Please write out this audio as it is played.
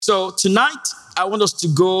So tonight, I want us to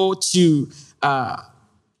go to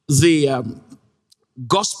the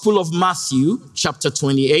Gospel of Matthew, chapter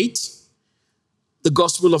 28. The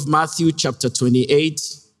Gospel of Matthew, chapter 28.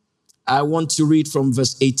 I want to read from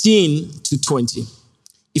verse 18 to 20.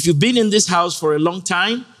 If you've been in this house for a long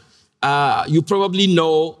time, you probably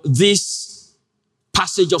know this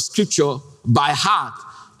passage of scripture by heart,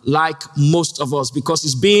 like most of us, because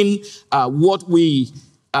it's been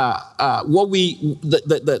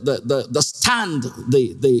the stand,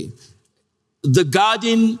 the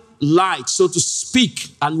guardian light, so to speak,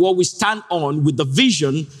 and what we stand on with the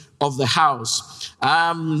vision of the house.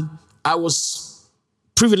 I was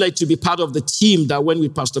privileged to be part of the team that went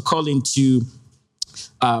with Pastor Colin to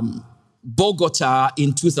Bogota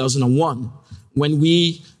in 2001, when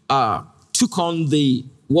we took on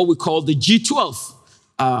what we call the G12,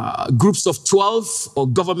 groups of 12 or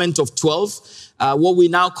government of 12, what we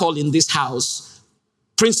now call in this house,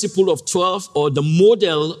 principle of 12 or the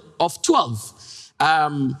model of 12.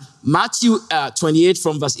 Matthew 28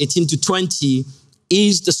 from verse 18 to 20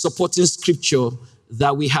 is the supporting scripture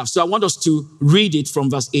that we have. So I want us to read it from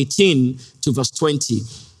verse 18 to verse 20.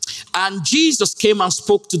 And Jesus came and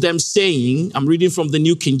spoke to them saying, I'm reading from the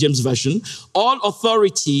New King James Version, all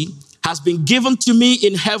authority has been given to me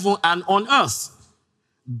in heaven and on earth.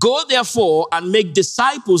 Go therefore and make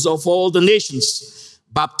disciples of all the nations,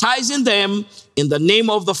 baptizing them in the name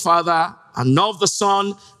of the Father and of the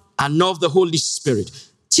Son and of the Holy Spirit,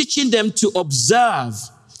 teaching them to observe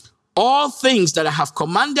all things that I have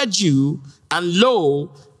commanded you, and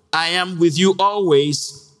lo, I am with you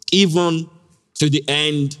always, even to the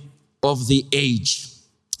end of the age.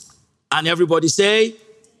 And everybody say,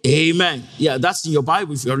 amen. Yeah, that's in your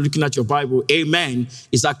Bible. If you're looking at your Bible, amen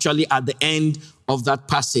is actually at the end of that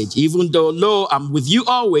passage. Even though, lo, I'm with you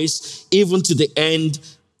always, even to the end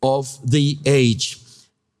of the age.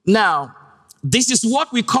 Now, this is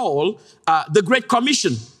what we call the Great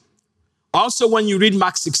Commission. Also, when you read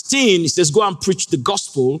Mark 16, it says, go and preach the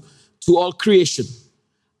gospel to all creation.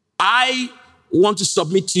 I want to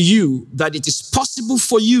submit to you that it is possible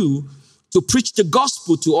for you to preach the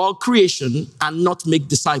gospel to all creation and not make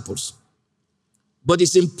disciples. But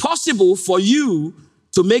it's impossible for you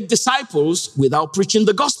to make disciples without preaching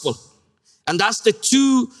the gospel. And that's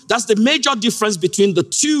the major difference between the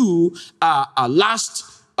two last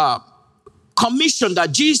commission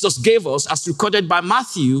that Jesus gave us as recorded by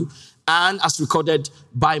Matthew and as recorded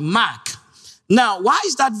by Mark. Now, why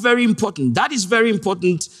is that very important? That is very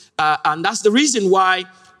important, and that's the reason why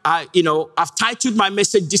I've titled my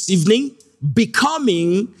message this evening,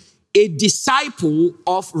 Becoming a Disciple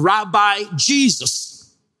of Rabbi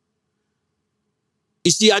Jesus. You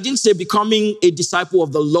see, I didn't say becoming a disciple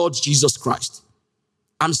of the Lord Jesus Christ.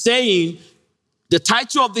 I'm saying the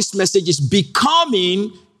title of this message is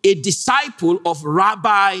Becoming a Disciple of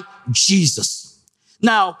Rabbi Jesus.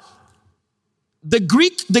 Now, the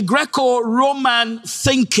Greco-Roman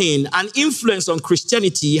thinking and influence on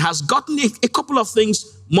Christianity has gotten a couple of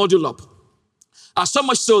things muddled up. So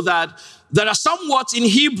much so that there are some words in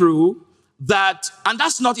Hebrew and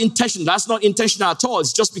that's not intentional at all.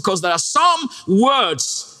 It's just because there are some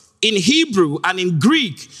words in Hebrew and in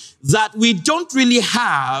Greek that we don't really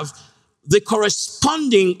have the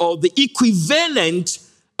corresponding or the equivalent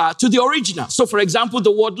to the original. So, for example,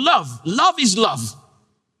 the word love. Love is love.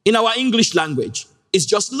 In our English language, it's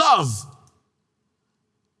just love.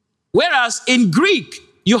 Whereas in Greek,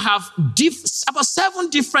 you have about 7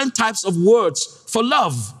 different types of words for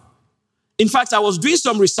love. In fact, I was doing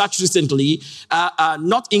some research recently,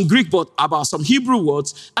 not in Greek, but about some Hebrew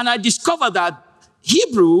words, and I discovered that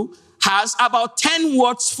Hebrew has about 10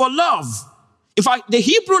 words for love. In fact, the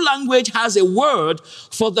Hebrew language has a word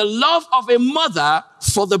for the love of a mother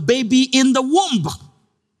for the baby in the womb.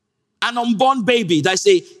 An unborn baby. That's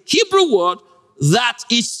a Hebrew word that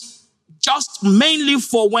is just mainly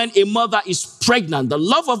for when a mother is pregnant, the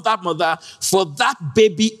love of that mother for that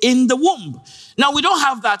baby in the womb. Now, we don't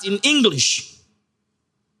have that in English.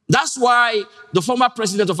 That's why the former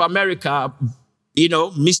president of America,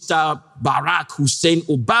 Mr. Barack Hussein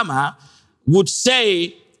Obama, would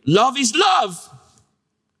say, love is love.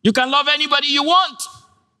 You can love anybody you want.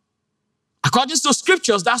 According to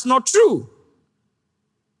scriptures, that's not true.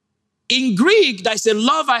 In Greek, there's a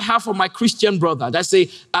love I have for my Christian brother. That's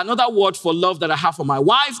another word for love that I have for my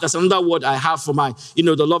wife. That's another word I have for my,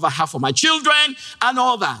 the love I have for my children and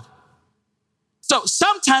all that. So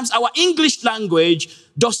sometimes our English language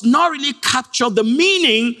does not really capture the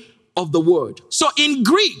meaning of the word. So in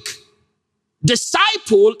Greek,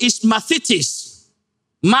 disciple is mathetes,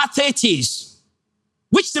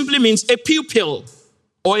 which simply means a pupil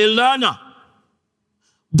or a learner.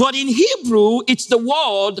 But in Hebrew, it's the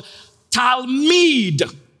word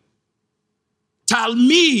Talmid.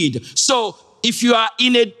 Talmid. So if you are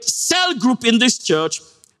in a cell group in this church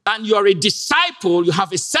and you are a disciple, you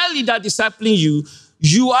have a cell leader discipling you,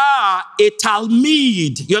 you are a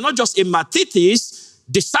Talmid. You're not just a Mathitis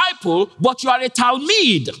disciple, but you are a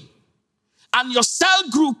Talmid. And your cell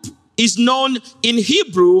group is known in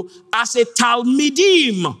Hebrew as a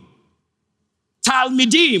Talmidim.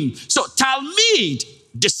 Talmidim. So Talmid,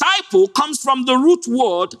 disciple, comes from the root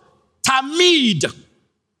word Tamid.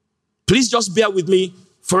 Please just bear with me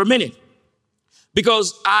for a minute.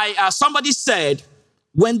 Because somebody said,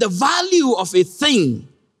 when the value of a thing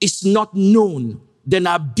is not known, then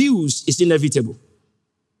abuse is inevitable.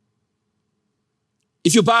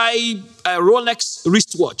 If you buy a Rolex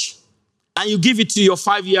wristwatch and you give it to your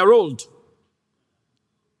 5-year-old,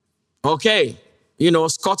 okay,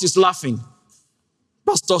 Scott is laughing.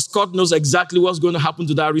 Pastor Scott knows exactly what's going to happen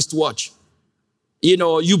to that wristwatch.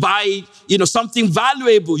 You buy, something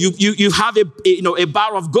valuable. You have a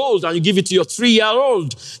bar of gold and you give it to your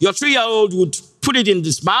 3-year-old. Your 3-year-old would put it in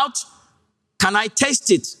his mouth. Can I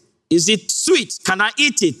taste it? Is it sweet? Can I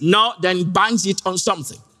eat it? No, then bangs it on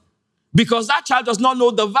something. Because that child does not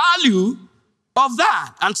know the value of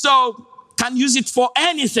that. And so can use it for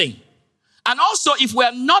anything. And also, if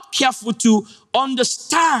we're not careful to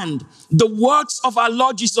understand the words of our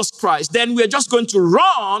Lord Jesus Christ, then we're just going to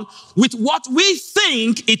run with what we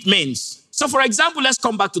think it means. So, for example, let's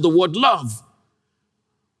come back to the word love.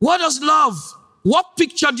 What does love? What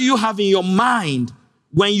picture do you have in your mind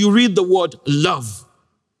when you read the word love?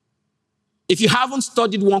 If you haven't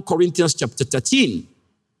studied 1 Corinthians chapter 13,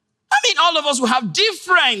 all of us will have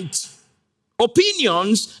different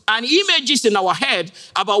opinions and images in our head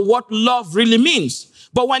about what love really means.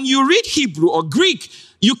 But when you read Hebrew or Greek,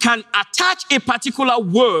 you can attach a particular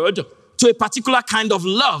word to a particular kind of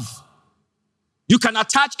love. You can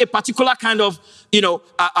attach a particular kind of,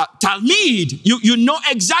 Talmid. You know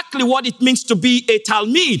exactly what it means to be a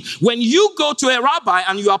Talmid. When you go to a rabbi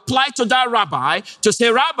and you apply to that rabbi to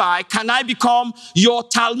say, Rabbi, can I become your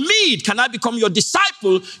Talmid? Can I become your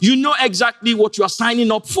disciple? You know exactly what you are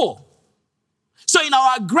signing up for. So in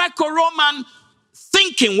our Greco-Roman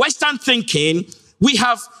thinking, Western thinking, we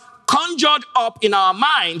have conjured up in our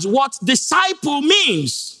minds what disciple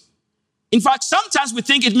means. In fact, sometimes we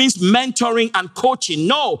think it means mentoring and coaching.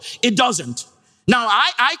 No, it doesn't. Now,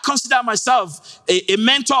 I consider myself a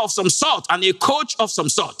mentor of some sort and a coach of some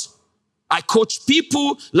sort. I coach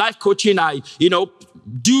people, life coaching. I,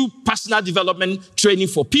 do personal development training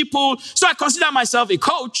for people. So I consider myself a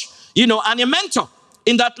coach, and a mentor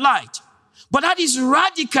in that light. But that is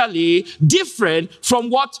radically different from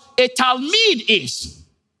what a Talmid is.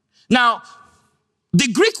 Now,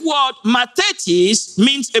 the Greek word mathetes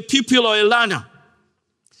means a pupil or a learner.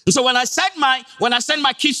 And so when I send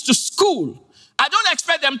my kids to school, I don't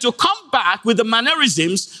expect them to come back with the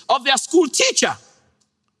mannerisms of their school teacher.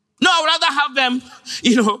 No, I would rather have them,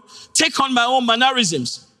 take on my own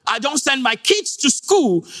mannerisms. I don't send my kids to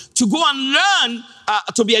school to go and learn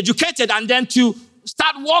to be educated and then to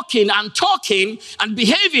start walking and talking and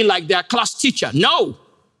behaving like their class teacher. No,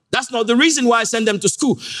 that's not the reason why I send them to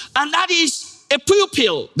school. And that is a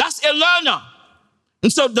pupil. That's a learner.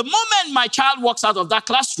 And so the moment my child walks out of that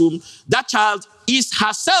classroom, that child is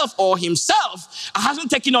herself or himself hasn't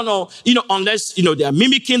taken on, unless, they are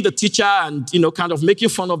mimicking the teacher and, kind of making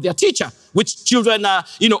fun of their teacher, which children,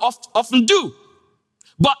 often do.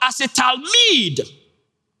 But as a Talmid,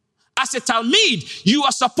 you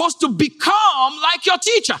are supposed to become like your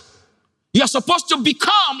teacher. You are supposed to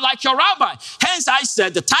become like your rabbi. Hence, I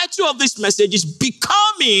said the title of this message is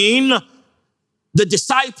Becoming the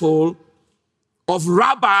Disciple of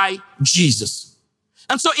Rabbi Jesus.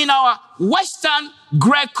 And so in our Western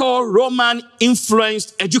Greco-Roman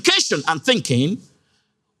influenced education and thinking,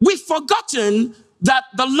 we've forgotten that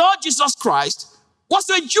the Lord Jesus Christ was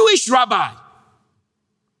a Jewish rabbi.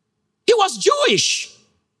 He was Jewish.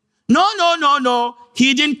 No.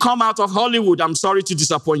 He didn't come out of Hollywood. I'm sorry to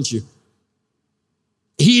disappoint you.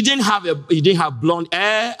 He didn't have blonde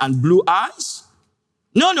hair and blue eyes.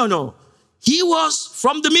 No. He was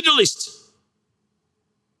from the Middle East.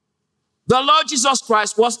 The Lord Jesus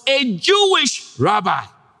Christ was a Jewish rabbi,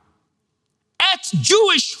 ate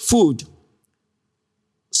Jewish food,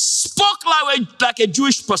 spoke like a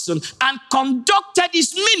Jewish person, and conducted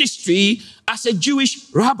his ministry as a Jewish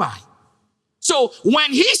rabbi. So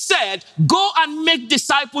when he said, go and make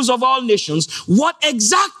disciples of all nations, what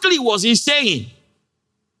exactly was he saying?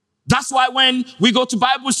 That's why when we go to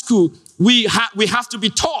Bible school, we have to be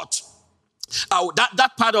taught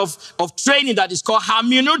that part of training that is called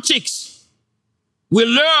hermeneutics. we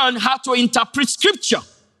learn how to interpret scripture.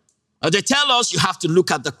 They tell us you have to look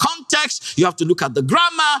at the context, you have to look at the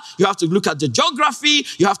grammar, you have to look at the geography,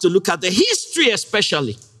 you have to look at the history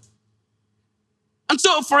especially. And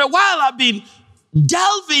so for a while I've been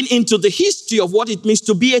delving into the history of what it means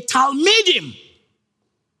to be a Talmudim.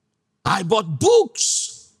 I bought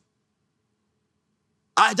books.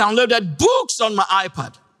 I downloaded books on my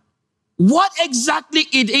iPad. What exactly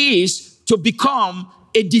it is to become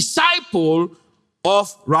a disciple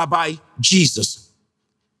of Rabbi Jesus.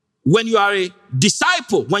 When you are a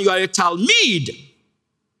disciple, when you are a Talmud,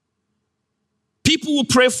 people will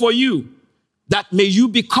pray for you that may you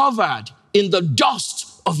be covered in the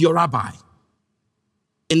dust of your rabbi.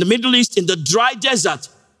 In the Middle East, in the dry desert,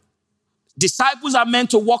 disciples are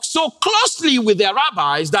meant to walk so closely with their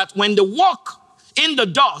rabbis that when they walk in the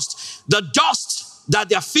dust that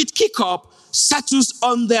their feet kick up settles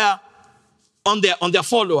on their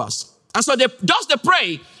followers. And so they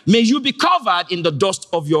pray, may you be covered in the dust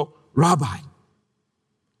of your rabbi.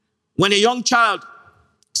 When a young child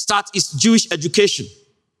starts his Jewish education,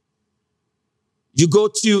 you go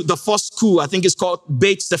to the first school, I think it's called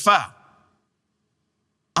Beit Sefer.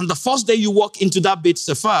 And the first day you walk into that Beit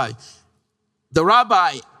Sefer, the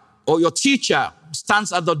rabbi or your teacher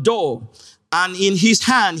stands at the door, and in his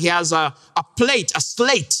hand he has a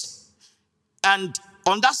slate. And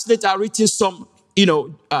on that slate are written some,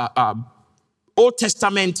 Old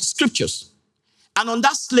Testament scriptures. And on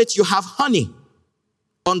that slate you have honey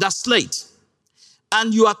on that slate.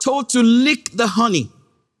 And you are told to lick the honey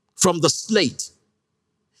from the slate.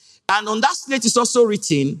 And on that slate is also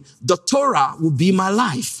written, the Torah will be my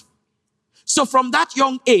life. So from that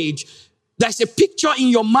young age, there's a picture in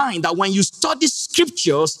your mind that when you study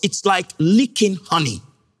scriptures, it's like licking honey.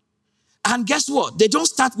 And guess what? They don't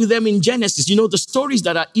start with them in Genesis. The stories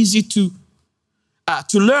that are easy to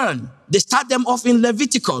learn. They start them off in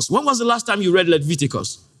Leviticus. When was the last time you read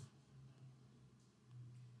Leviticus?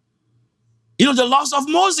 The laws of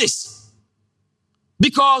Moses.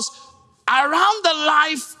 Because around the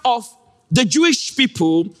life of the Jewish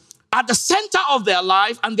people, at the center of their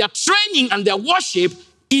life and their training and their worship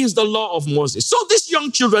is the law of Moses. So these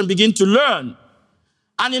young children begin to learn.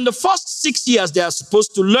 And in the first 6 years, they are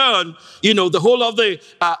supposed to learn, the whole of the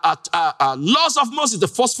laws of Moses, the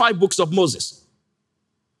first 5 books of Moses.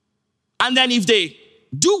 And then if they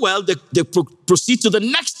do well, they proceed to the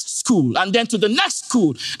next school and then to the next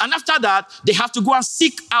school. And after that, they have to go and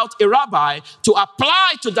seek out a rabbi to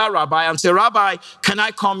apply to that rabbi and say, Rabbi, can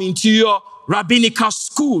I come into your rabbinical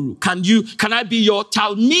school? Can I be your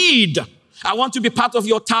Talmud? I want to be part of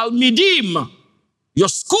your Talmudim, your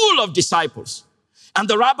school of disciples. And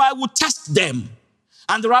the rabbi would test them.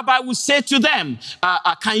 And the rabbi would say to them,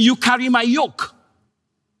 can you carry my yoke?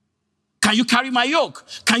 Can you carry my yoke?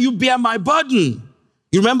 Can you bear my burden?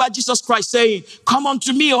 You remember Jesus Christ saying, come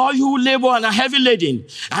unto me, all you who labor and are heavy laden,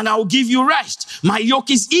 and I will give you rest. My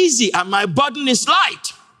yoke is easy and my burden is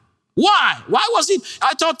light. Why? Why was it?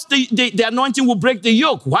 I thought the anointing would break the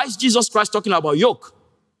yoke. Why is Jesus Christ talking about yoke?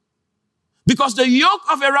 Because the yoke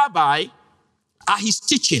of a rabbi are his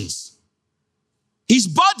teachings. His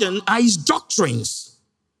burden are his doctrines.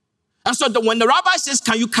 And so when the rabbi says,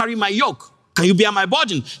 can you carry my yoke? Can you bear my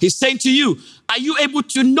burden? He's saying to you, are you able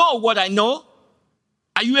to know what I know?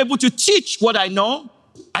 Are you able to teach what I know?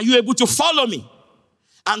 Are you able to follow me?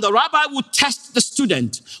 And the rabbi would test the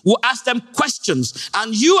student, will ask them questions.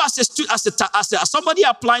 And you as somebody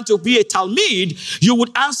applying to be a Talmud, you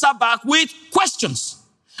would answer back with questions.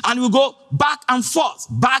 And we'll go back and forth,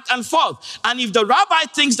 back and forth. And if the rabbi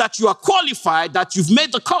thinks that you are qualified, that you've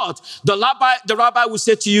made the cut, the rabbi will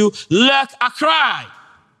say to you, Lek akrai,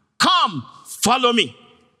 come, follow me.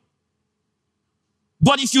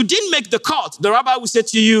 But if you didn't make the cut, the rabbi will say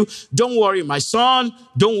to you, don't worry, my son,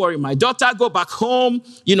 don't worry, my daughter, go back home,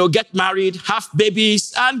 get married, have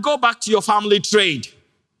babies, and go back to your family trade.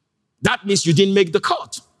 That means you didn't make the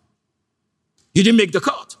cut. You didn't make the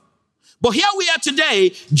cut. But here we are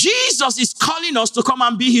today, Jesus is calling us to come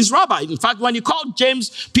and be his rabbi. In fact, when he called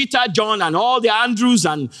James, Peter, John, and all the Andrews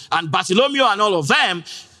and Bartholomew and all of them,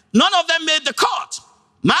 none of them made the cut.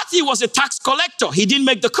 Matthew was a tax collector. He didn't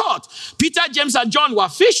make the cut. Peter, James, and John were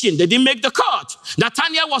fishing. They didn't make the cut.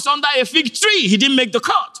 Nathanael was under a fig tree. He didn't make the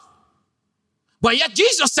cut. But yet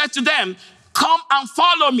Jesus said to them, come and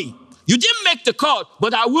follow me. You didn't make the cut,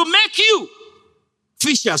 but I will make you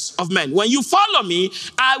fishers of men. When you follow me,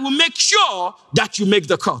 I will make sure that you make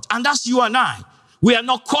the cut. And that's you and I. We are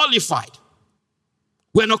not qualified.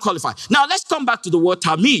 We are not qualified. Now let's come back to the word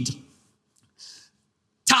Talmud.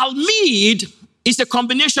 Talmud is a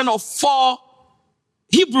combination of 4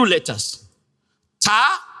 Hebrew letters.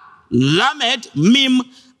 Ta, Lamed, Mim,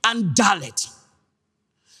 and Dalet.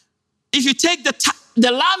 If you take the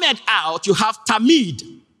Lamed out, you have Tamid.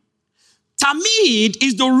 Tamid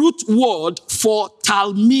is the root word for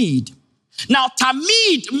Talmud. Now,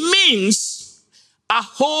 Tamid means a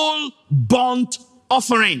whole burnt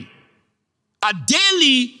offering, a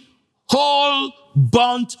daily whole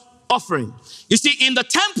burnt offering. You see, in the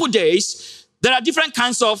temple days, there are different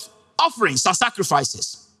kinds of offerings and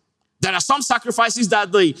sacrifices. There are some sacrifices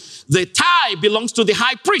that the tithe belongs to the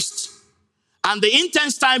high priest, and the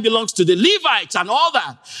incense tithe belongs to the Levites and all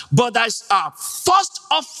that. But there's a first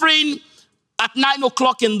offering at 9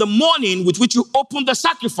 o'clock in the morning with which you open the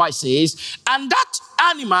sacrifices, and that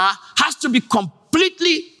animal has to be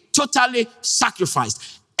completely, totally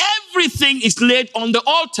sacrificed. Everything is laid on the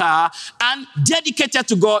altar and dedicated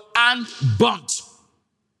to God and burnt.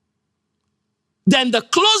 Then the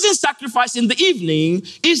closing sacrifice in the evening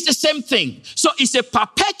is the same thing. So it's a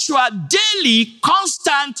perpetual, daily,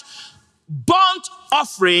 constant, burnt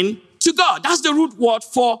offering to God. That's the root word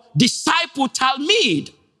for disciple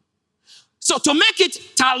Talmud. So to make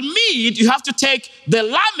it Talmud, you have to take the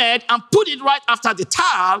Lamed and put it right after the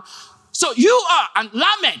Tal. So you are, and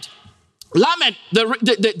Lamed,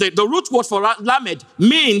 the root word for Lamed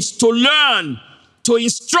means to learn, to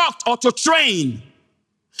instruct, or to train.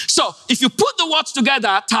 So if you put the words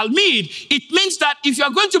together, Talmud, it means that if you're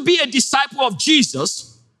going to be a disciple of Jesus,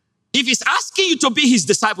 if he's asking you to be his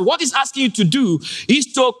disciple, what he's asking you to do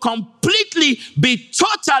is to completely be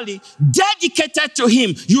totally dedicated to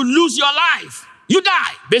him. You lose your life. You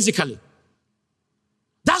die, basically.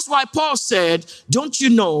 That's why Paul said, don't you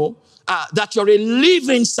know that you're a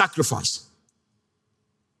living sacrifice?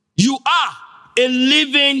 You are a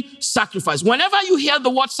living sacrifice. Whenever you hear the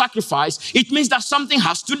word sacrifice, it means that something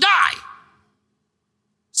has to die.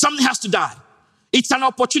 Something has to die. It's an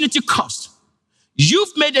opportunity cost.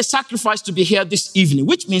 You've made a sacrifice to be here this evening,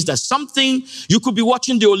 which means that something, you could be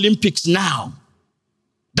watching the Olympics now.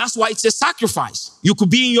 That's why it's a sacrifice. You could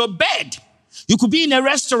be in your bed. You could be in a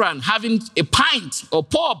restaurant having a pint, or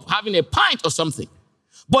pub having a pint or something.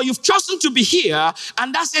 But you've chosen to be here,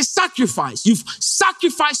 and that's a sacrifice. You've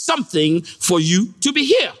sacrificed something for you to be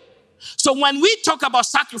here. So when we talk about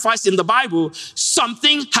sacrifice in the Bible,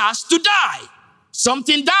 something has to die.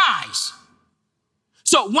 Something dies.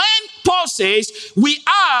 So when Paul says we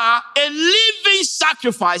are a living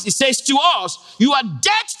sacrifice, it says to us, you are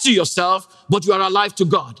dead to yourself, but you are alive to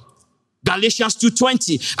God. Galatians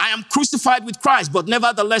 2:20, I am crucified with Christ, but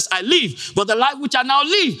nevertheless I live. But the life which I now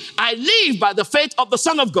live, I live by the faith of the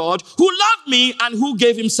Son of God, who loved me and who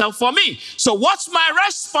gave himself for me. So what's my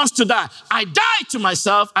response to that? I die to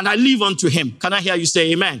myself and I live unto him. Can I hear you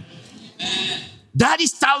say amen? Amen. That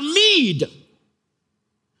is Talmud.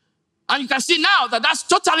 And you can see now that that's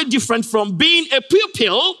totally different from being a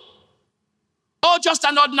pupil or just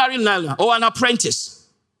an ordinary learner or an apprentice.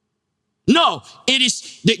 No, it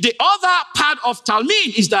is the other part of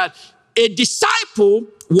Talmud is that a disciple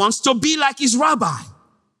wants to be like his rabbi.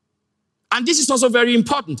 And this is also very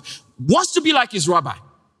important. Wants to be like his rabbi.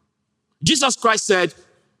 Jesus Christ said,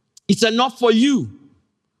 it's enough for you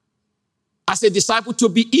as a disciple to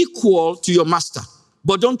be equal to your master,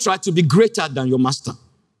 but don't try to be greater than your master.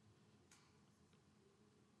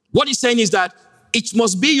 What he's saying is that it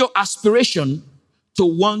must be your aspiration to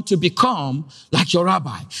want to become like your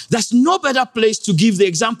rabbi. There's no better place to give the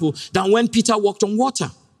example than when Peter walked on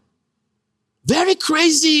water. Very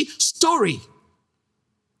crazy story.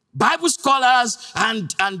 Bible scholars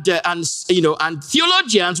and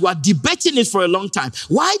theologians were debating it for a long time.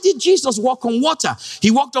 Why did Jesus walk on water?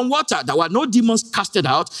 He walked on water. There were no demons casted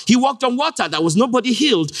out. He walked on water. There was nobody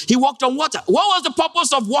healed. He walked on water. What was the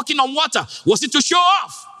purpose of walking on water? Was it to show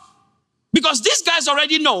off? Because these guys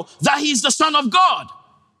already know that he's the Son of God.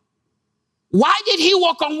 Why did he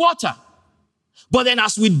walk on water? But then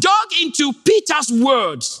as we dug into Peter's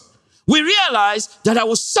words, we realized that there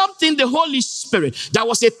was something, the Holy Spirit, there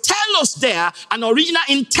was a telos there, an original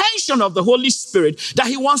intention of the Holy Spirit that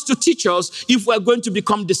he wants to teach us if we're going to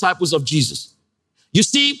become disciples of Jesus. You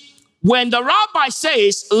see, when the rabbi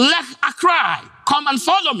says, Lech akrai, come and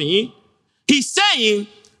follow me, he's saying,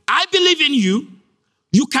 I believe in you.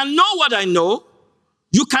 You can know what I know,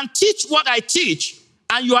 you can teach what I teach,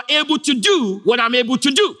 and you are able to do what I'm able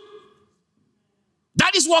to do.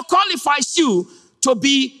 That is what qualifies you to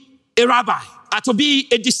be a rabbi, to be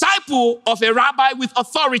a disciple of a rabbi with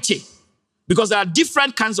authority. Because there are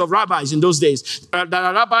different kinds of rabbis in those days. There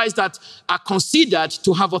are rabbis that are considered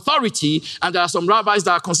to have authority, and there are some rabbis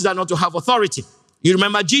that are considered not to have authority. You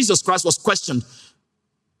remember Jesus Christ was questioned,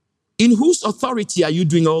 in whose authority are you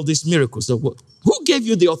doing all these miracles? Who gave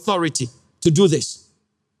you the authority to do this?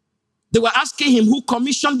 They were asking him, who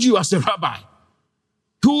commissioned you as a rabbi?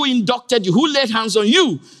 Who inducted you? Who laid hands on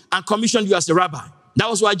you and commissioned you as a rabbi? That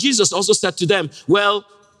was why Jesus also said to them, well,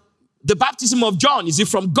 the baptism of John, is it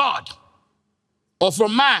from God or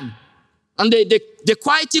from man? And they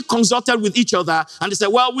quietly consulted with each other and they said,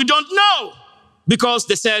 well, we don't know. Because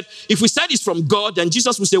they said, if we said it's from God, then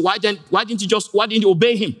Jesus would say, why didn't you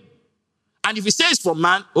obey him? And if he says from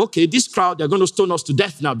man, okay, this crowd, they're going to stone us to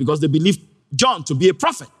death now because they believe John to be a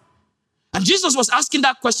prophet. And Jesus was asking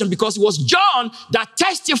that question because it was John that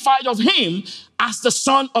testified of him as the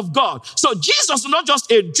Son of God. So Jesus was not just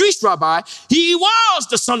a Jewish rabbi, he was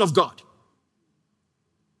the Son of God.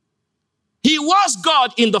 He was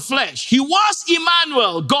God in the flesh. He was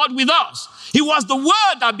Emmanuel, God with us. He was the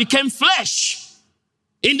Word that became flesh.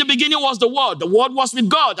 In the beginning was the Word. The Word was with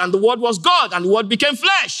God, and the Word was God, and the Word became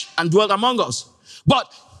flesh and dwelt among us.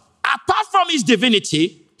 But apart from his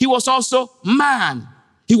divinity, he was also man.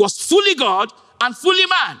 He was fully God and fully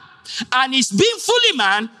man. And his being fully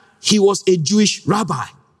man, he was a Jewish rabbi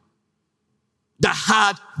that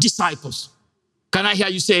had disciples. Can I hear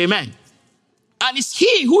you say amen? And it's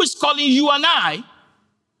he who is calling you and I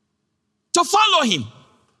to follow him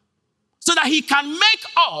so that he can make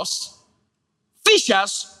us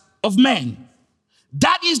fishers of men.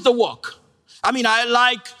 That is the work. I mean, I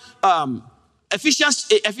like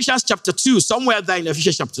Ephesians chapter 2, somewhere there in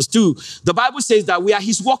Ephesians chapter 2, the Bible says that we are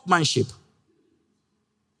his workmanship,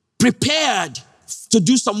 prepared to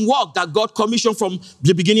do some work that God commissioned from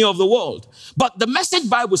the beginning of the world. But the Message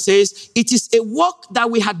Bible says it is a work that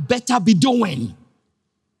we had better be doing.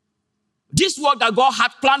 This work that God had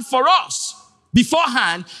planned for us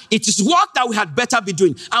beforehand, it is work that we had better be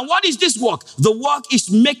doing. And what is this work? The work is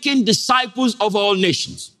making disciples of all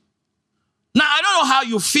nations. Now, I don't know how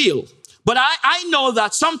you feel, but I know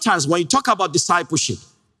that sometimes when you talk about discipleship,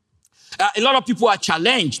 a lot of people are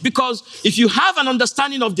challenged because if you have an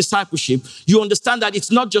understanding of discipleship, you understand that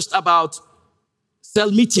it's not just about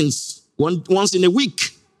cell meetings once in a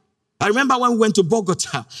week. I remember when we went to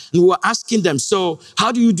Bogota and we were asking them, so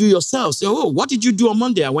how do you do your cell? Say, oh, what did you do on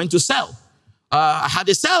Monday? I went to cell. I had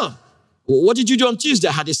a cell. What did you do on Tuesday?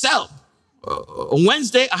 I had a cell. On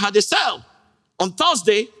Wednesday, I had a cell. On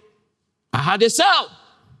Thursday, I had a cell.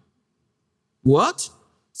 What?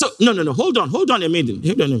 So, no. Hold on a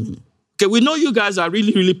minute. Okay, we know you guys are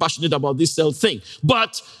really, really passionate about this cell thing.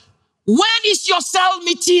 But when is your cell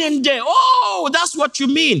meeting day? Oh, that's what you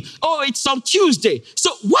mean. Oh, it's on Tuesday.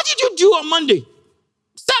 So what did you do on Monday?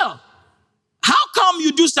 Cell. How come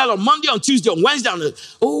you do cell on Monday, on Tuesday, on Wednesday?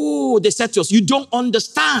 Oh, they said to us, you don't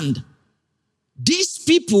understand. These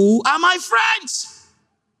people are my friends.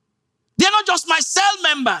 They're not just my cell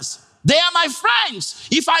members. They are my friends.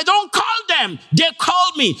 If I don't call them, they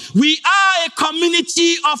call me. We are a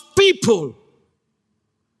community of people.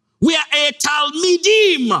 We are a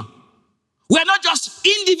Talmidim. We are not just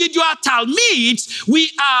individual Talmids.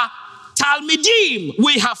 We are Talmidim.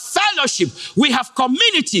 We have fellowship. We have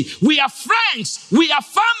community. We are friends. We are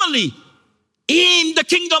family in the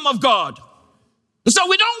kingdom of God. So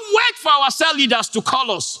we don't wait for our cell leaders to call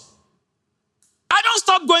us. I don't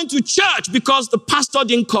stop going to church because the pastor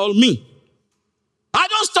didn't call me. I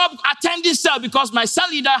don't stop attending cell because my cell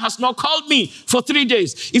leader has not called me for 3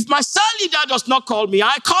 days. If my cell leader does not call me,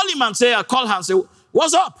 I call him and I call her and say,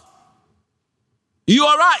 what's up? You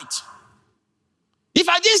all right? If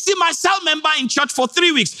I didn't see my cell member in church for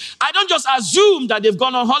 3 weeks, I don't just assume that they've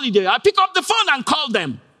gone on holiday. I pick up the phone and call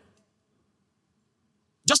them.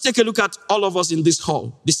 Just take a look at all of us in this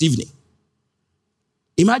hall this evening.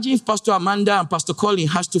 Imagine if Pastor Amanda and Pastor Colin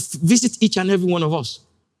has to visit each and every one of us.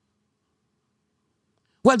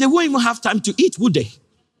 Well, they won't even have time to eat, would they?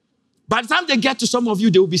 By the time they get to some of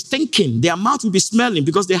you, they will be stinking. Their mouth will be smelling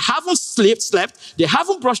because they haven't slept, they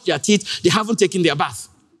haven't brushed their teeth, they haven't taken their bath.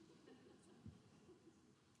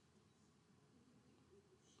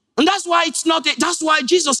 And that's why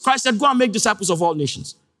Jesus Christ said, go and make disciples of all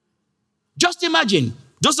nations. Just imagine,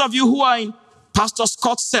 those of you who are in Pastor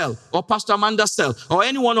Scott's cell or Pastor Amanda's cell or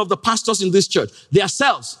any one of the pastors in this church, their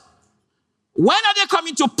cells. When are they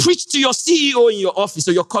coming to preach to your CEO in your office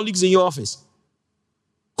or your colleagues in your office?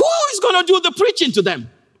 Who is going to do the preaching to them?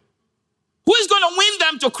 Who is going to win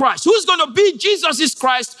them to Christ? Who is going to be Jesus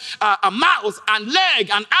Christ's a mouth and leg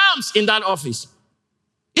and arms in that office?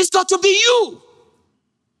 It's got to be you.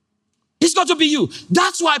 It's got to be you.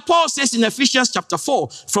 That's why Paul says in Ephesians chapter 4,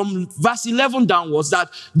 from verse 11 downwards,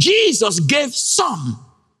 that Jesus gave some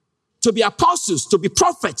to be apostles, to be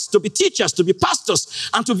prophets, to be teachers, to be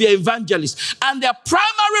pastors, and to be evangelists. And their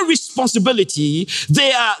primary responsibility,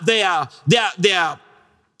 they are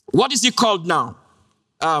what is it called now?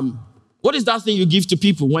 What is that thing you give to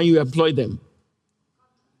people when you employ them?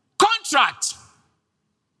 Contract.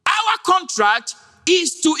 Our contract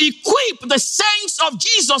is to equip the saints of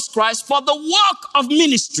Jesus Christ for the work of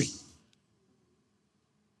ministry.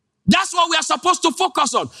 That's what we are supposed to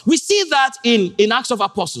focus on. We see that in Acts of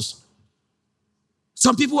Apostles.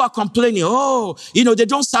 Some people are complaining, they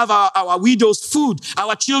don't serve our widows food.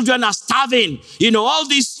 Our children are starving. All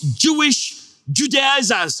these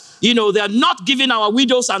Judaizers, they're not giving our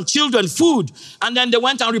widows and children food. And then they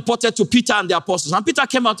went and reported to Peter and the apostles. And Peter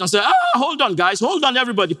came out and said, hold on, guys. Hold on,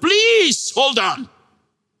 everybody. Please, hold on.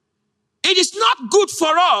 It is not good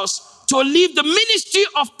for us to leave the ministry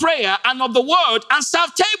of prayer and of the word and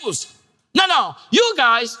serve tables. No. You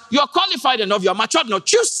guys, you're qualified enough. You're matured enough.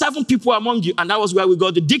 Choose 7 people among you. And that was where we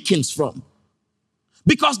got the deacons from.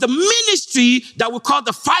 Because the ministry that we call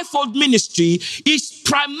the fivefold ministry is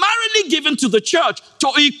primarily given to the church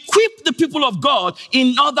to equip the people of God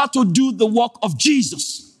in order to do the work of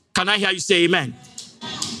Jesus. Can I hear you say amen?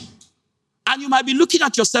 And you might be looking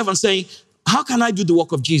at yourself and saying, how can I do the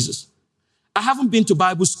work of Jesus? I haven't been to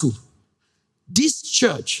Bible school. This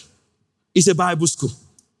church is a Bible school.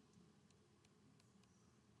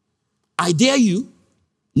 I dare you.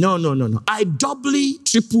 No. I doubly,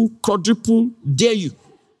 triple, quadruple dare you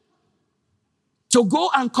to go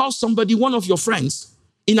and call somebody, one of your friends,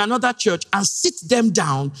 in another church and sit them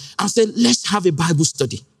down and say, let's have a Bible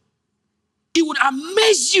study. It would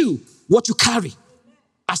amaze you what you carry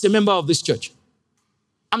as a member of this church.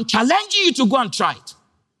 I'm challenging you to go and try it.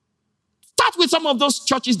 Start with some of those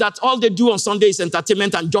churches that all they do on Sunday is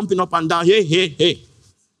entertainment and jumping up and down. Hey.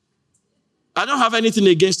 I don't have anything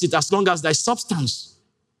against it as long as there's substance.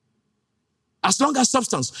 As long as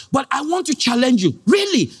substance. But I want to challenge you.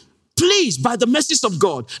 Really, please, by the mercies of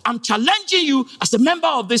God, I'm challenging you as a member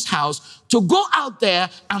of this house to go out there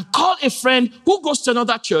and call a friend who goes to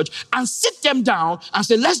another church and sit them down and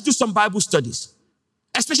say, let's do some Bible studies.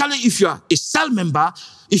 Especially if you're a cell member,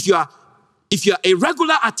 if you're a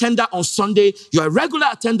regular attender on Sunday, you're a regular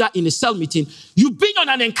attender in a cell meeting, you've been on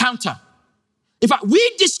an encounter. In fact,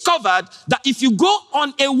 we discovered that if you go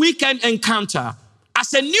on a weekend encounter,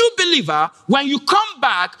 as a new believer, when you come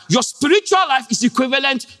back, your spiritual life is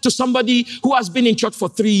equivalent to somebody who has been in church for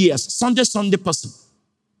 3 years, Sunday person,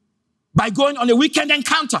 by going on a weekend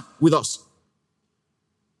encounter with us.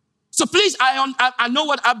 So please, I know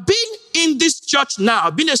what I've been in this church now.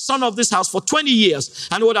 I've been a son of this house for 20 years.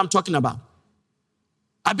 I know what I'm talking about.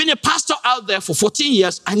 I've been a pastor out there for 14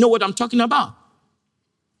 years. I know what I'm talking about.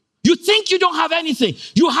 You think you don't have anything.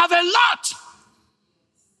 You have a lot.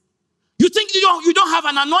 You think you don't have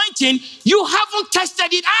an anointing. You haven't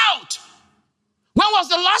tested it out. When was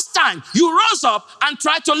the last time you rose up and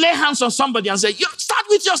tried to lay hands on somebody and say, start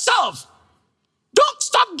with yourself. Don't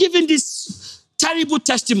stop giving these terrible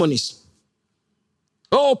testimonies.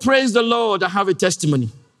 Oh, praise the Lord, I have a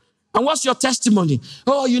testimony. And what's your testimony?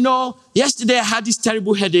 Oh, yesterday I had this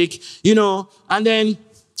terrible headache, and then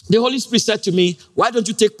the Holy Spirit said to me, why don't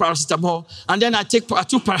you take paracetamol? And then I took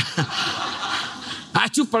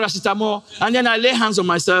paracetamol, and then I lay hands on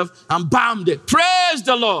myself and bam, praise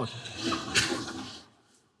the Lord.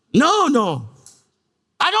 No.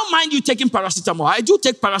 I don't mind you taking paracetamol. I do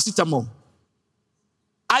take paracetamol.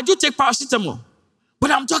 But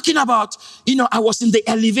I'm talking about, I was in the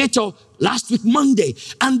elevator last week, Monday,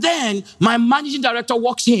 and then my managing director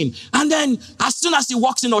walks in. And then as soon as he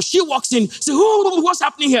walks in or she walks in, say, what's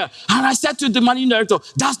happening here? And I said to the managing director,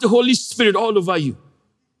 that's the Holy Spirit all over you.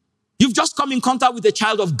 You've just come in contact with a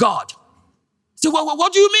child of God. Say, well,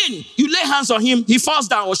 what do you mean? You lay hands on him, he falls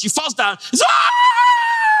down or she falls down. Says,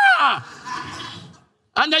 ah!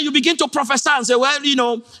 And then you begin to prophesy and say, well,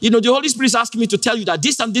 the Holy Spirit is asking me to tell you that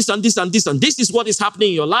this and this and this and this and this is what is happening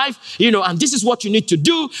in your life, and this is what you need to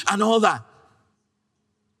do and all that.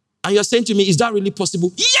 And you're saying to me, is that really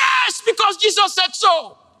possible? Yes, because Jesus said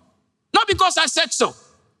so. Not because I said so.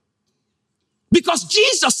 Because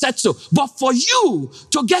Jesus said so. But for you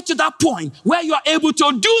to get to that point where you are able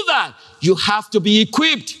to do that, you have to be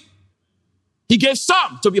equipped. He gave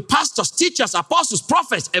some to be pastors, teachers, apostles,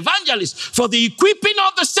 prophets, evangelists for the equipping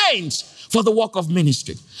of the saints for the work of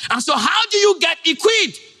ministry. And so how do you get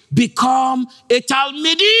equipped? Become a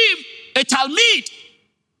talmidim, a talmid.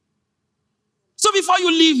 So before you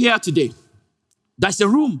leave here today, there's a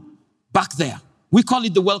room back there. We call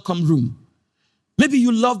it the welcome room. Maybe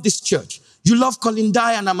you love this church. You love Colin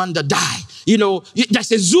Dye and Amanda Dye.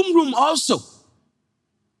 There's a Zoom room also.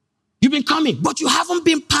 You've been coming, but you haven't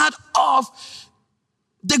been part of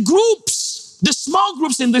the groups, the small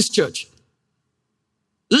groups in this church.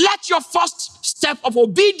 let your first step of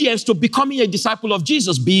obedience to becoming a disciple of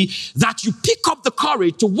Jesus be that you pick up the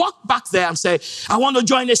courage to walk back there and say, I want to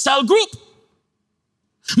join a cell group.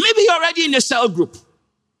 Maybe you're already in a cell group.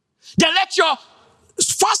 Then let your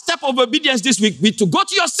first step of obedience this week be to go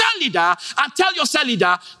to your cell leader and tell your cell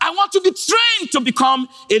leader, I want to be trained to become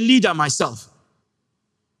a leader myself.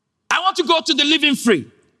 I want to go to the Living Free.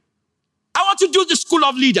 I want to do the School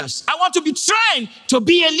of Leaders. I want to be trained to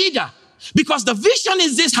be a leader. Because the vision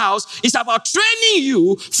in this house is about training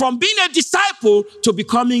you from being a disciple to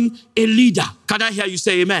becoming a leader. Can I hear you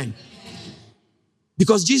say amen?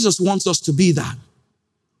 Because Jesus wants us to be that.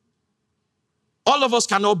 All of us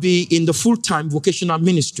cannot be in the full-time vocational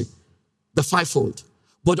ministry, the fivefold.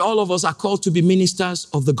 But all of us are called to be ministers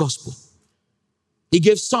of the gospel. He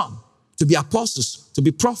gave some to be apostles, to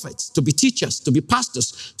be prophets, to be teachers, to be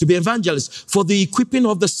pastors, to be evangelists, for the equipping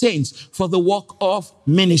of the saints, for the work of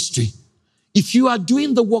ministry. If you are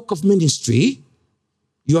doing the work of ministry,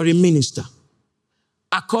 you are a minister,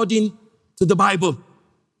 according to the Bible.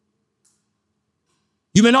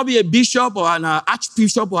 You may not be a bishop or an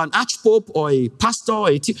archbishop or an archpope or a pastor,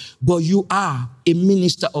 but you are a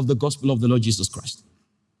minister of the gospel of the Lord Jesus Christ.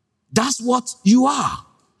 That's what you are.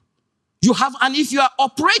 You have, and if you are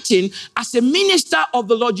operating as a minister of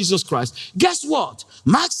the Lord Jesus Christ, guess what?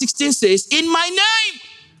 Mark 16 says, in my name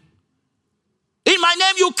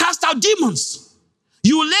you cast out demons.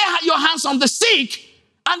 You lay your hands on the sick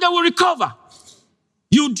and they will recover.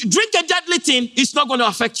 You drink a deadly thing, it's not going to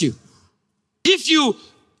affect you. If you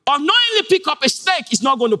unknowingly pick up a snake, it's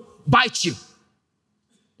not going to bite you.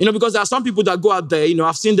 Because there are some people that go out there,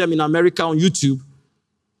 I've seen them in America on YouTube.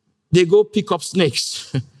 They go pick up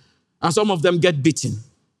snakes and some of them get bitten.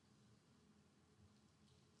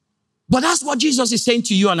 But that's what Jesus is saying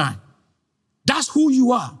to you and I. That's who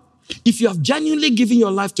you are. If you have genuinely given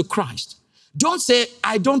your life to Christ, don't say,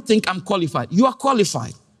 I don't think I'm qualified. You are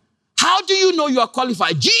qualified. How do you know you are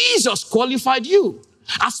qualified? Jesus qualified you.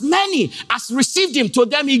 As many as received him, to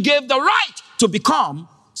them he gave the right to become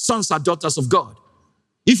sons and daughters of God.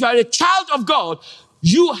 If you are a child of God,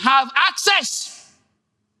 you have access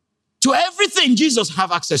to everything Jesus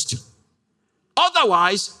have access to.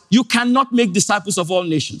 Otherwise, you cannot make disciples of all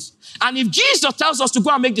nations. And if Jesus tells us to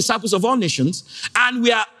go and make disciples of all nations, and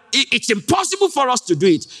it's impossible for us to do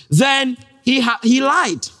it, then he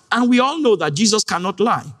lied. And we all know that Jesus cannot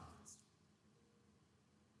lie.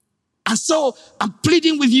 And so I'm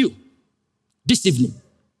pleading with you this evening.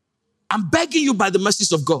 I'm begging you by the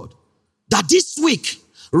mercies of God that this week,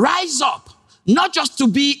 rise up, not just to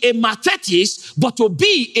be a Mathetes, but to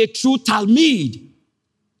be a true Talmud.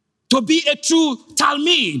 To be a true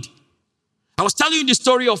Talmud. I was telling you the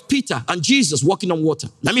story of Peter and Jesus walking on water.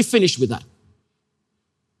 Let me finish with that.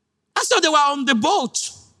 And so they were on the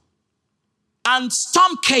boat, and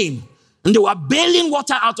storm came, and they were bailing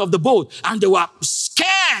water out of the boat, and they were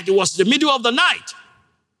scared. It was the middle of the night.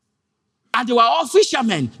 And they were all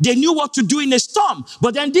fishermen. They knew what to do in a storm.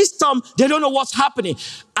 But then this storm, they don't know what's happening.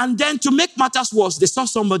 And then to make matters worse, they saw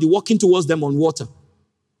somebody walking towards them on water.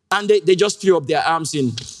 And they just threw up their arms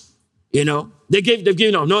in, They've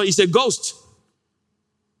given up. No, it's a ghost.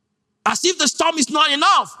 As if the storm is not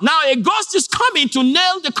enough. Now a ghost is coming to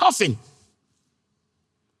nail the coffin.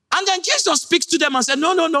 And then Jesus speaks to them and said,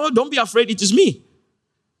 no, don't be afraid, it is me.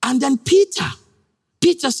 And then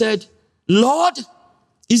Peter said, Lord,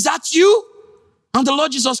 is that you? And the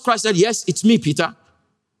Lord Jesus Christ said, yes, it's me, Peter.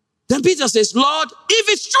 Then Peter says, Lord, if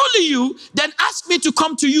it's truly you, then ask me to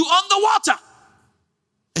come to you on the water.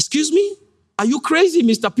 Excuse me? Are you crazy,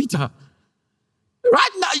 Mr. Peter? Right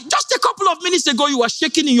now, just a couple of minutes ago, you were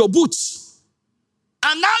shaking in your boots.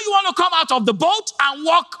 And now you want to come out of the boat and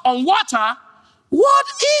walk on water? What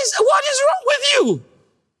is wrong with you?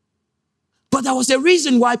 But there was a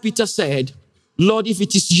reason why Peter said, Lord, if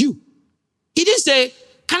it is you. He didn't say,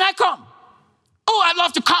 can I come? Oh, I'd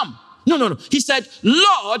love to come. No. He said,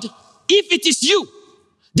 Lord, if it is you,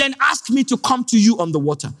 then ask me to come to you on the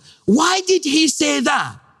water. Why did he say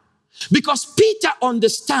that? Because Peter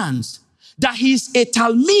understands that he's a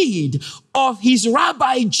Talmud of his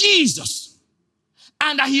Rabbi Jesus.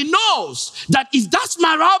 And that he knows that if that's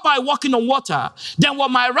my rabbi walking on water, then what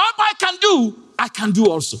my rabbi can do, I can do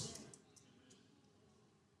also.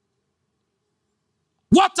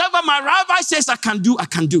 Whatever my rabbi says I can do, I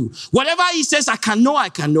can do. Whatever he says I can know, I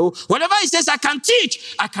can know. Whatever he says I can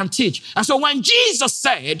teach, I can teach. And so when Jesus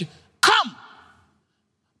said, come,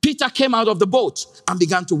 Peter came out of the boat and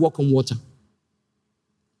began to walk on water.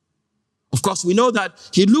 Of course, we know that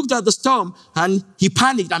he looked at the storm and he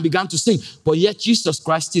panicked and began to sink. But yet Jesus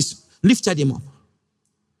Christ lifted him up.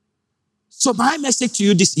 So my message to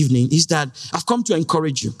you this evening is that I've come to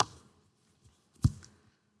encourage you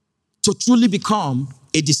to truly become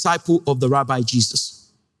a disciple of the Rabbi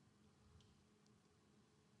Jesus.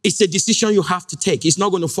 It's a decision you have to take. He's not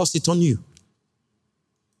going to force it on you.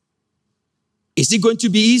 Is it going to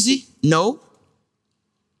be easy? No.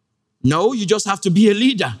 No, you just have to be a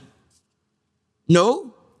leader.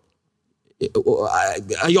 No.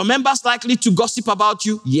 Are your members likely to gossip about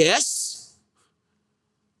you? Yes.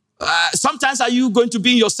 Sometimes are you going to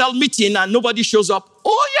be in your cell meeting and nobody shows up?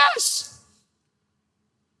 Oh, yes.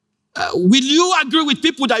 Will you agree with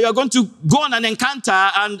people that you're going to go on an encounter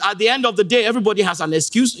and at the end of the day, everybody has an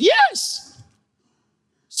excuse? Yes.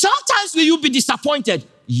 Sometimes will you be disappointed?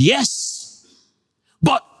 Yes.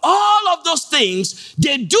 But all of those things,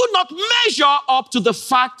 they do not measure up to the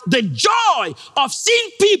fact, the joy of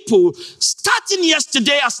seeing people starting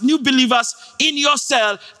yesterday as new believers in your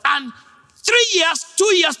cell, and 3 years, 2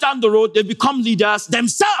 years down the road, they become leaders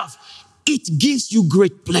themselves. It gives you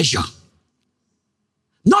great pleasure.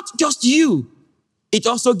 Not just you, it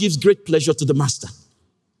also gives great pleasure to the master.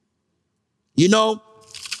 You know,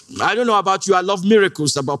 I don't know about you, I love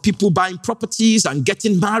miracles about people buying properties and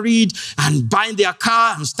getting married and buying their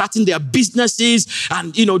car and starting their businesses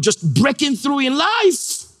and, you know, just breaking through in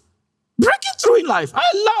life. Breaking through in life. I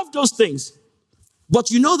love those things. But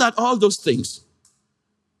you know that all those things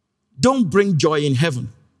don't bring joy in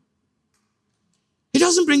heaven. It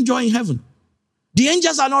doesn't bring joy in heaven. The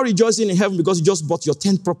angels are not rejoicing in heaven because you just bought your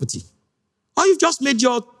 10th property. Or you've just made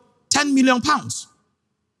your 10 million pounds.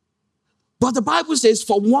 But the Bible says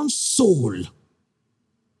for one soul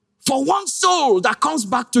that comes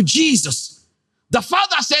back to Jesus, the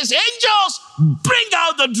Father says, angels, bring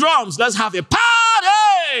out the drums. Let's have a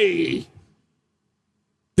party.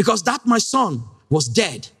 Because that my son was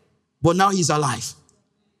dead, but now he's alive.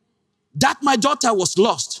 That my daughter was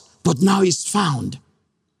lost, but now he's found.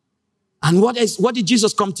 And what did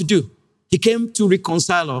Jesus come to do? He came to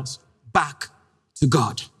reconcile us back to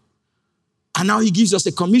God. And now he gives us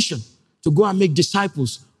a commission to go and make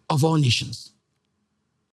disciples of all nations.